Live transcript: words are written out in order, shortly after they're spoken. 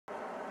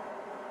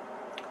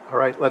All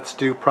right, let's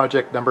do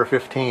project number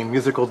 15,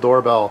 musical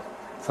doorbell.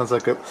 Sounds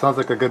like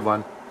a good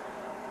one.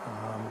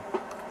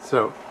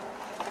 So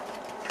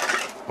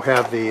we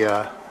have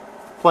the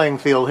playing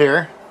field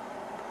here,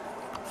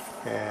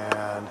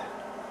 and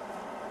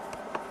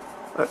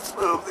let's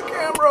move the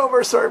camera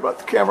over. Sorry about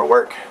the camera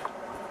work.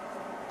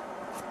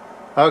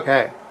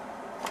 Okay,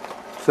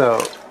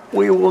 so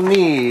we will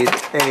need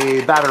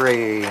a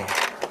battery.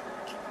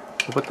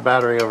 We'll put the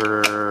battery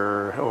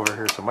over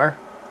here somewhere.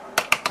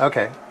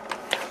 Okay.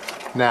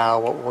 Now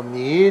what we'll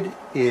need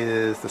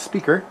is the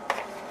speaker,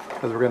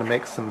 because we're going to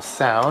make some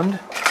sound.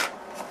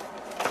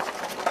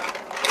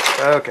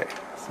 Okay,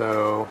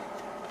 so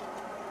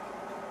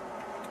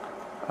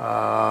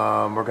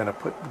we're going to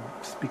put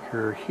the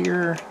speaker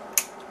here,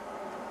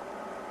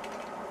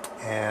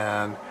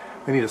 and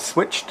we need a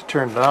switch to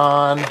turn it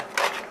on.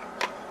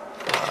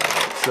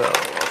 So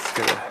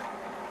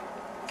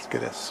let's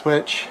get a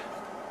switch,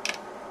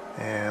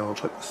 and we'll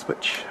put the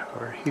switch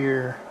over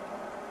here,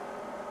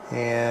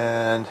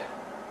 and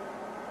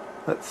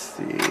let's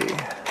see,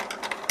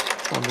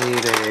 we'll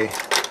need a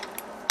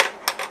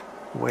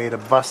way to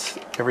bus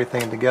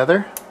everything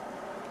together.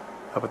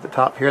 Up at the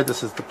top here,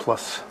 this is the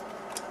plus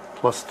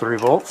 3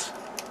 volts.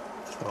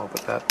 So I'll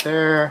put that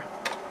there,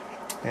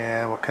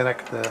 and we'll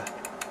connect the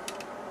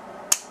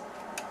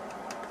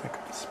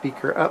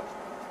speaker up.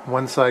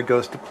 One side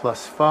goes to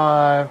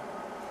 +5.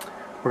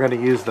 We're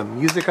going to use the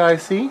music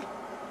IC.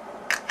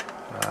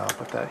 I'll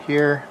put that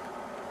here,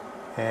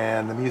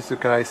 and the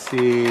music IC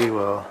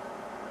will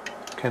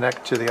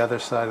connect to the other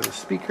side of the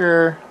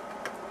speaker.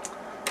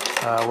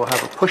 We'll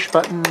have a push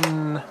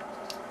button.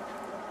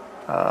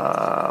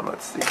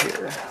 Let's see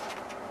here.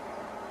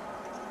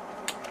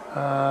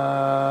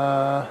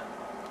 Oh,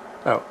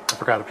 I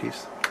forgot a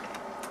piece.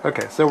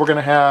 Okay, so we're going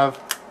to have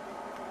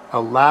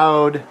a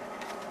loud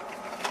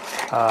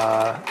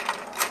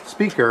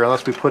speaker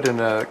unless we put in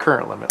a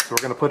current limit. So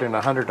we're going to put in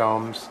 100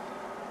 ohms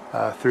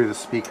through the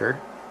speaker,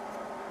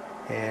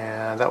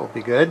 and that will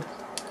be good.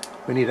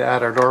 We need to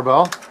add our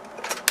doorbell.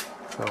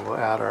 So we'll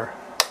add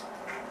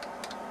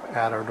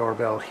our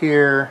doorbell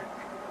here.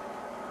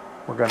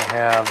 We're going to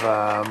have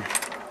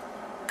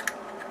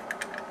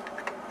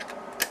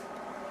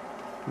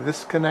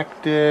this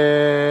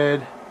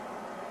connected,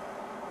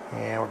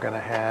 and we're going to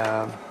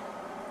have,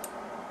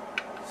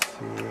 let's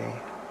see,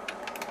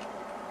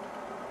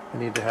 we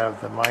need to have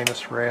the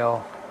minus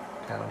rail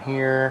down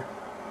here,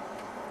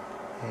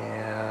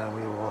 and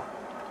we will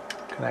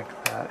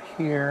connect that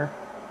here.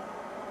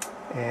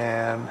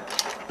 And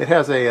it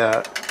has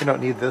a, you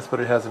don't need this, but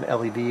it has an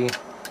LED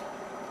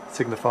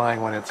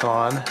signifying when it's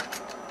on.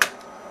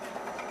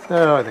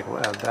 So I think we'll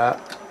add that.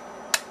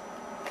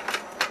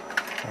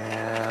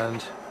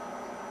 And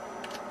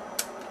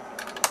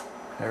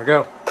there we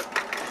go.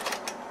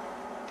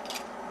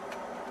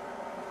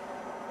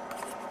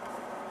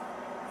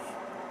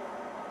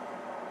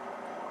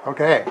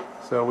 Okay,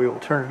 so we will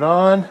turn it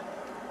on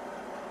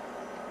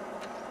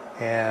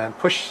and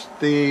push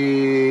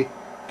the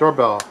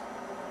doorbell,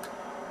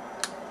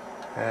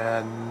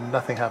 and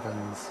nothing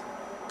happens.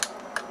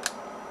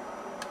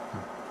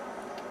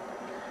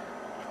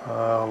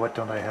 What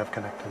don't I have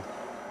connected?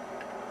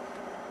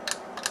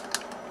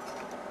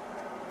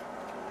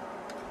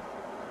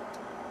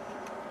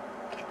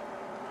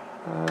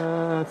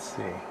 Let's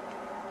see.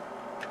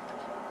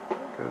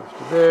 That goes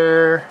to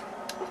there.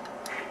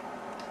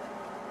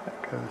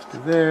 That goes to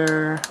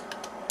there.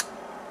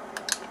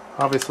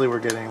 Obviously we're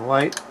getting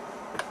light.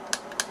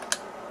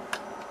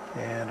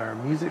 And our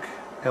music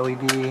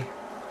LED.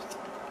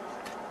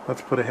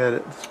 Let's put ahead,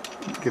 let's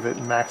give it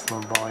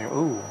maximum volume.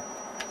 Ooh.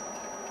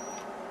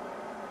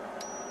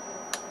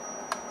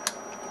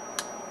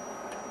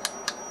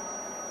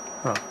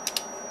 Huh.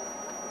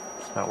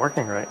 It's not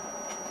working right.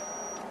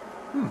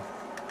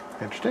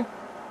 Interesting.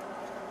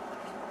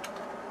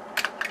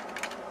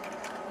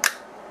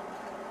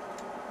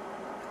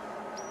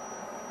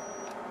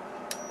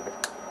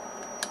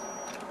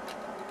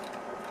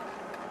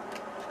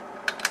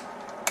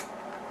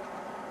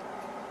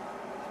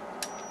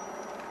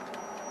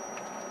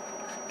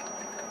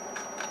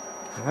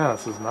 Yeah,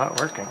 this is not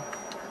working.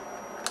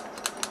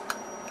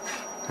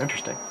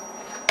 Interesting.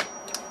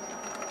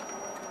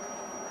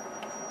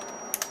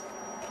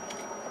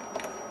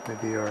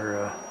 Maybe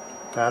our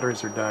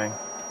batteries are dying.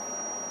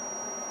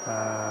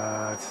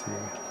 Let's see.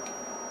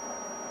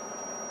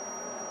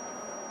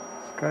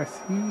 Sky C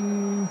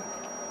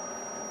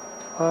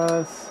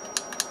plus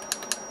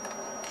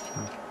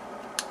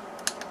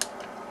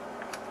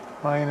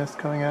minus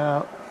coming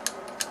out.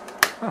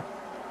 Huh.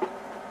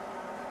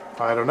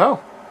 I don't know.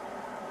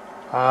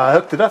 I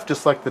hooked it up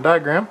just like the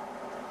diagram.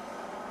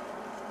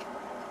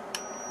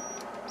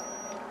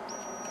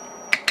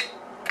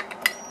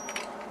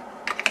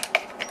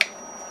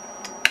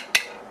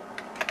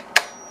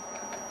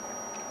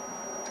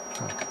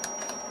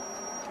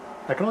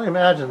 I can only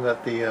imagine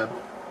that the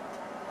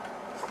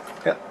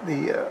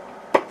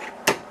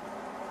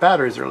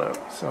batteries are low,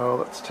 so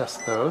let's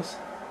test those.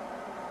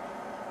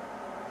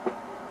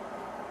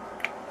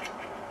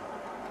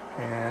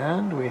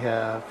 And we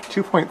have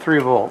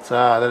 2.3 volts.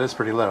 Ah, that is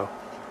pretty low.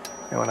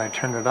 And when I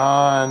turn it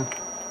on,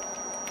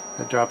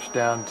 it drops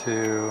down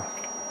to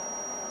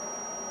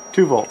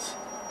 2 volts.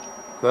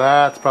 So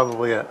that's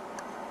probably it.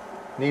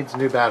 Needs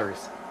new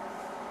batteries.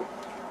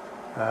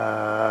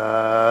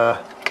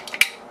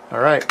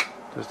 Alright,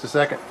 just a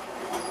second.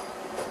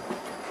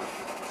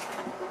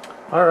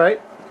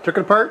 Alright, took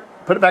it apart,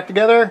 put it back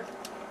together,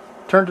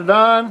 turned it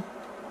on.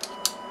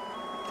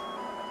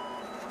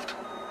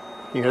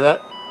 You hear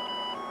that?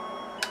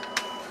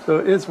 So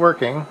it is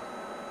working.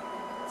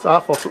 It's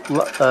awful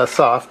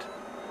soft.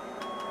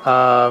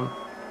 I'm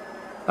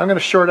going to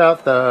short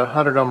out the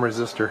 100 ohm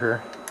resistor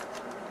here.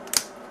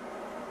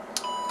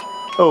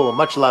 Oh,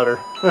 much louder.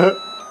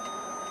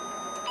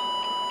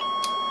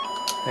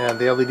 And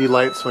the LED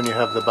lights when you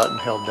have the button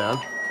held down.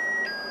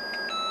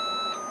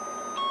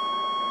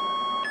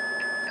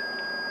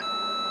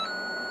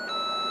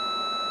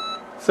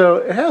 So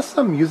it has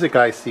some music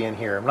IC in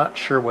here. I'm not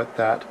sure what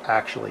that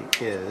actually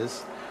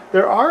is.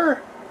 There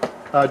are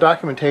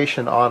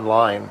documentation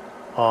online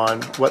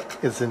on what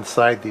is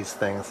inside these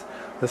things.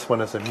 This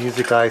one is a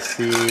music IC.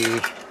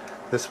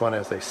 This one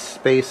is a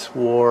Space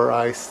War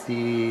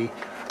IC.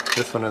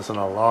 This one is an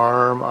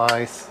alarm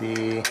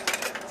IC.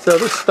 So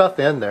there's stuff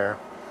in there.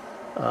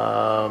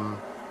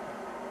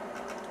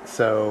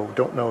 So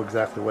don't know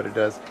exactly what it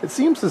does. It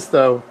seems as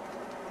though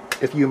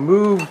if you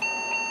move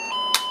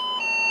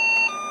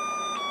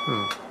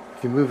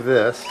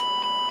this,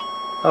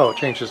 oh, it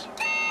changes.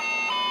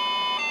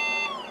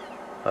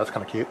 Oh, that's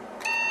kind of cute.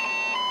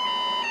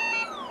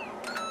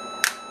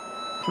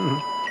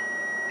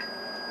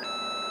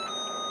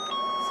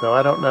 So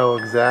I don't know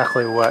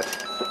exactly what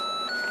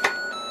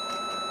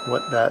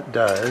that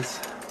does.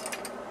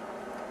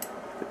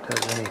 If it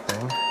does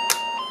anything.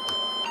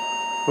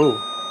 Ooh,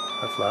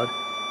 that's loud.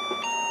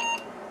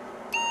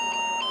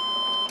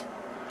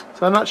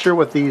 So I'm not sure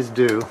what these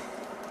do.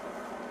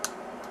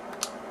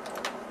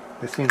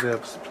 They seem to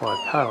have supplied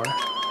power.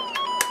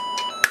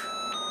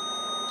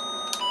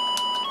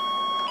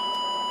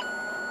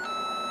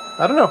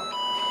 I don't know.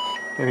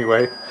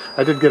 Anyway,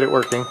 I did get it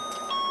working.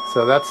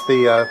 So that's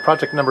the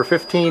project number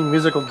 15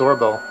 musical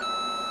doorbell.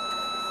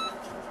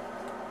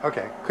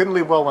 Okay, couldn't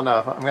leave well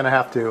enough. I'm gonna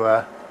have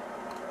to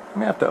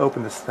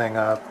open this thing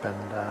up and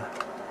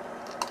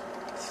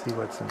see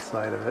what's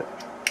inside of it.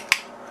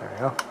 There we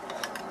go.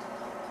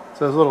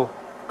 So there's a little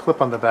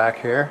clip on the back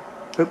here.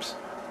 Oops,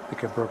 I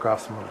think I broke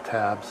off some little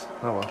tabs.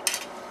 Oh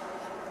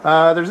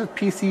well. There's a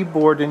PC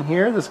board in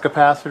here. There's a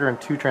capacitor and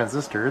 2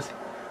 transistors.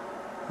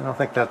 I don't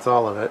think that's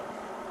all of it.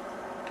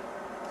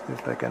 See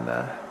if I can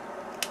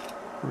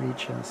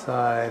reach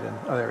inside and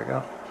oh, there we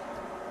go.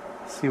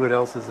 See what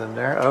else is in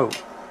there. Oh,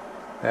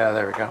 yeah,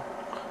 there we go.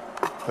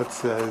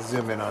 Let's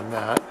zoom in on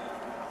that.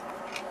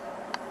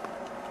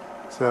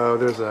 So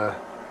there's a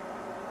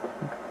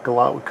we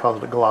call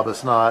it a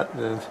globus knot.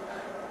 There's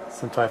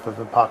some type of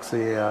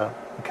epoxy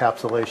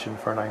encapsulation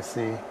for an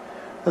IC.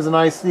 There's an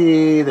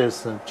IC. There's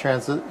some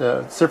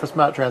surface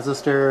mount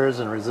transistors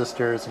and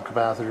resistors and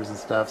capacitors and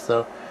stuff.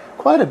 So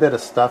quite a bit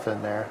of stuff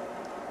in there.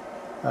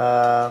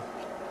 So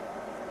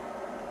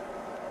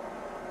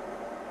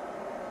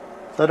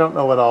I don't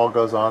know what all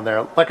goes on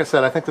there. Like I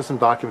said, I think there's some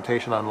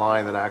documentation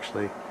online that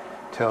actually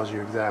tells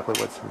you exactly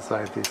what's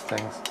inside these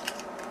things.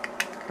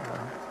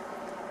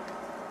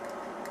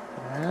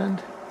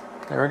 And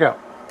there we go.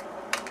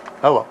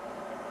 Oh well.